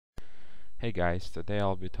Hey guys, today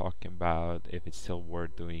I'll be talking about if it's still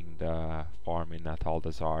worth doing the farm in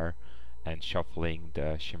Atal'Dazar and shuffling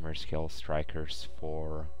the Shimmerscale Strikers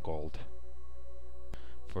for gold.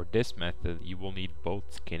 For this method you will need both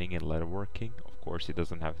skinning and leatherworking. Of course it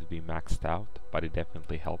doesn't have to be maxed out, but it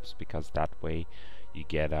definitely helps because that way you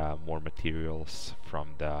get more materials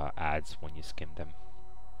from the ads when you skin them.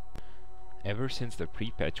 Ever since the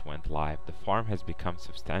prepatch went live, the farm has become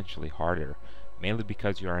substantially harder, mainly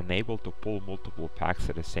because you are unable to pull multiple packs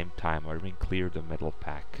at the same time or even clear the middle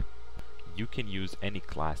pack. You can use any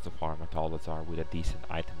class to farm Atal'Dazar with a decent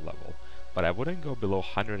item level, but I wouldn't go below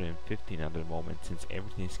 115 at the moment since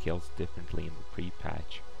everything scales differently in the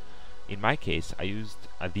pre-patch. In my case, I used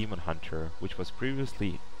a Demon Hunter, which was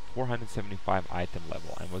previously 475 item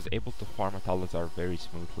level and was able to farm Atal'Dazar very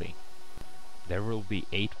smoothly. There will be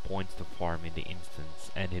 8 points to farm in the instance,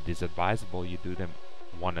 and it is advisable you do them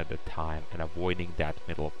one at a time and avoiding that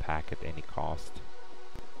middle pack at any cost.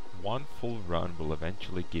 One full run will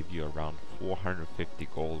eventually give you around 450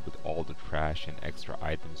 gold with all the trash and extra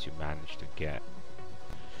items you manage to get.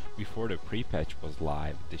 Before the pre-patch was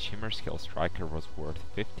live, the Shimmerscale Striker was worth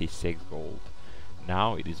 56 gold.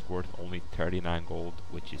 Now it is worth only 39 gold,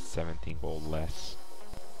 which is 17 gold less.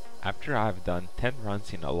 After I've done 10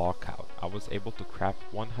 runs in a lockout, I was able to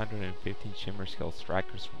craft 115 Shimmerscale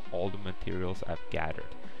Strikers from all the materials I've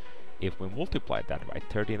gathered. If we multiply that by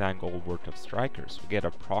 39 gold worth of Strikers, we get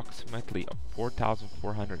approximately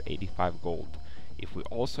 4,485 gold. If we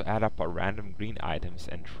also add up our random green items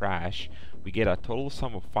and trash, we get a total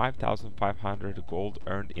sum of 5,500 gold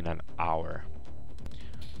earned in an hour.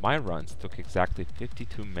 My runs took exactly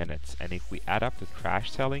 52 minutes, and if we add up the trash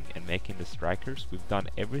selling and making the Strikers, we've done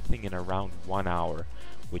everything in around 1 hour,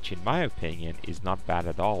 which in my opinion is not bad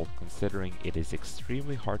at all, considering it is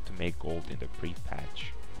extremely hard to make gold in the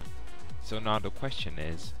pre-patch. So now the question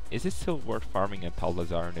is it still worth farming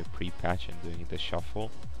Atal'Dazar in the pre-patch and doing the shuffle?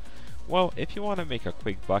 Well, if you want to make a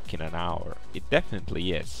quick buck in an hour, it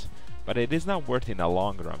definitely is. But it is not worth in the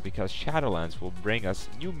long run because Shadowlands will bring us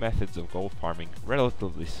new methods of gold farming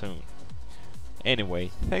relatively soon. Anyway,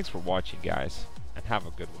 thanks for watching guys, and have a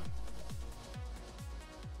good one.